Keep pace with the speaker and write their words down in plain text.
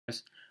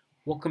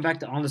Welcome back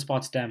to On the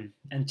Spot STEM,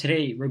 and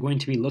today we're going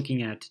to be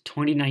looking at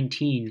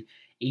 2019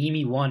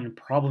 Aime I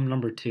problem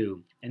number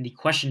 2. And the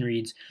question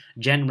reads,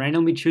 Jen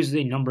randomly chooses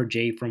a number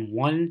J from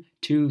 1,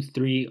 2,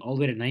 3, all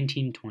the way to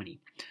 19, 20.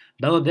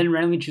 Bella then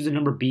randomly chooses a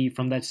number B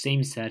from that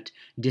same set,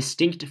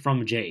 distinct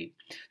from J.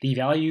 The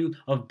value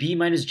of B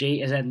minus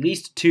J is at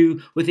least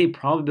 2 with a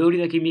probability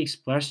that can be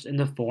expressed in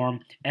the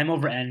form m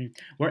over n,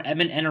 where m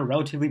and n are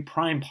relatively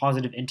prime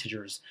positive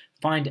integers.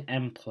 Find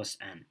m plus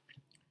n.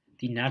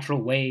 The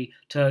natural way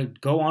to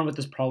go on with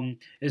this problem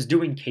is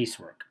doing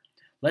casework.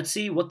 Let's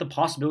see what the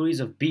possibilities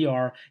of B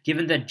are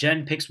given that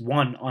Jen picks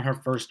 1 on her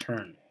first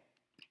turn.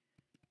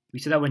 We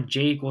said that when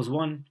J equals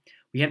 1,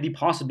 we have the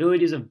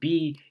possibilities of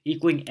B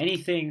equaling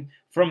anything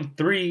from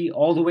 3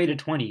 all the way to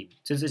 20.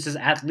 Since this is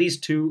at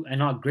least 2 and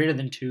not greater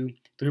than 2,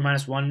 3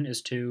 minus 1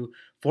 is 2,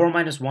 4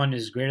 minus 1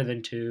 is greater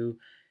than 2,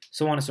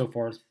 so on and so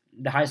forth.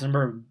 The highest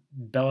number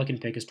Bella can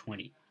pick is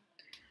 20.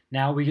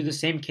 Now we do the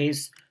same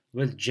case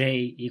with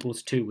J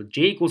equals 2. With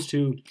J equals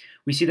 2,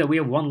 we see that we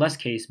have one less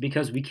case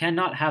because we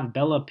cannot have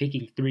Bella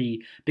picking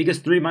 3 because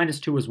 3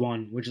 minus 2 is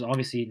 1, which is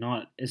obviously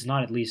not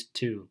at least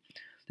 2.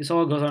 This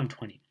all goes on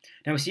 20.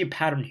 Now we see a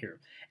pattern here.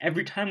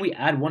 Every time we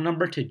add one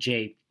number to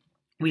J,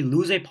 we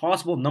lose a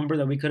possible number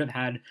that we could have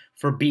had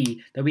for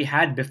B that we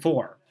had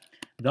before.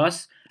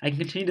 Thus, I can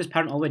continue this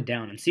pattern all the way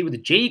down and see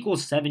with J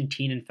equals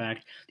 17, in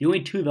fact, the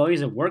only two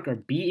values that work are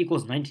B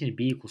equals 19 and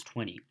B equals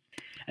 20.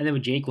 And then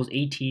with J equals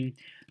 18,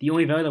 the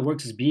only value that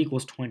works is B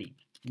equals 20.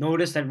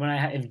 Notice that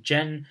if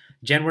Jen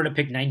were to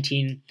pick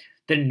 19,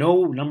 then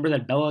no number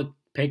that Bella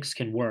picks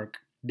can work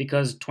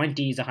because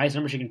 20 is the highest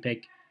number she can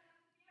pick,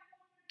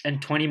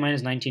 and 20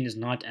 minus 19 is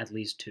not at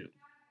least 2.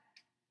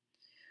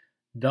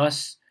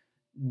 Thus,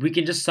 we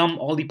can just sum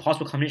all the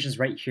possible combinations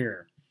right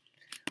here.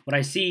 What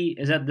I see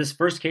is that this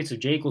first case of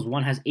J equals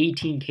 1 has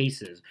 18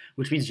 cases,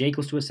 which means J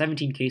equals 2 has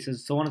 17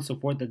 cases, so on and so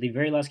forth, that the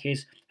very last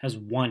case has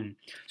 1.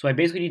 So I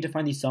basically need to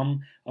find the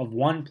sum of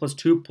 1 plus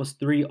 2 plus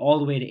 3 all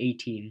the way to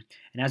 18.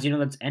 And as you know,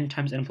 that's n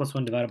times n plus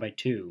 1 divided by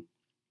 2.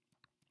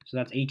 So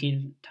that's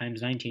 18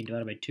 times 19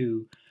 divided by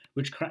 2,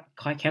 which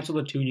cancel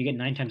the 2 and you get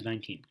 9 times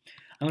 19.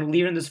 I'm going to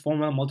leave it in this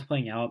formula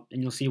multiplying out,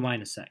 and you'll see why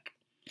in a sec.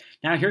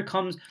 Now here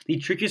comes the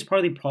trickiest part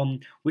of the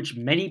problem, which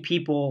many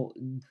people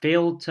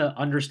fail to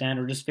understand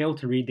or just fail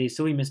to read. They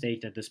silly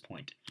mistake at this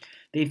point.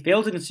 They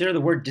fail to consider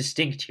the word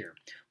distinct here,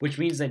 which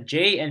means that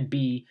J and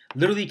B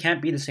literally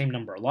can't be the same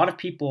number. A lot of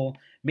people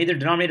made their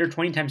denominator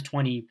 20 times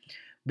 20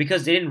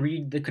 because they didn't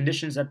read the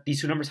conditions that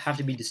these two numbers have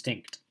to be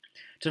distinct.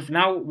 So for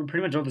now, we're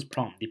pretty much done with this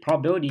problem. The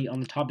probability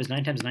on the top is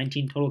 9 times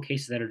 19 total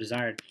cases that are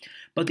desired,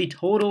 but the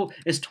total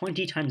is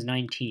 20 times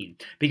 19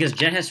 because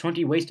Jen has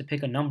 20 ways to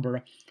pick a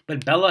number,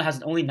 but Bella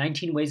has only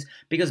 19 ways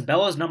because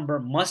Bella's number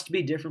must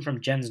be different from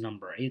Jen's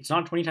number. It's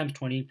not 20 times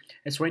 20,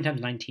 it's 20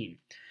 times 19.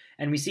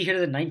 And we see here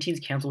that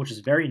 19s cancel, which is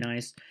very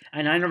nice,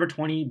 and 9 over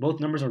 20,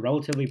 both numbers are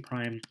relatively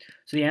prime.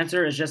 So the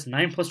answer is just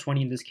 9 plus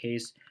 20 in this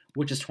case,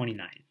 which is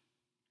 29.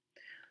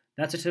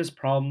 That's it to this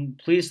problem.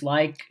 Please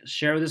like,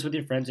 share this with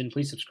your friends, and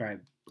please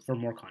subscribe for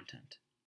more content.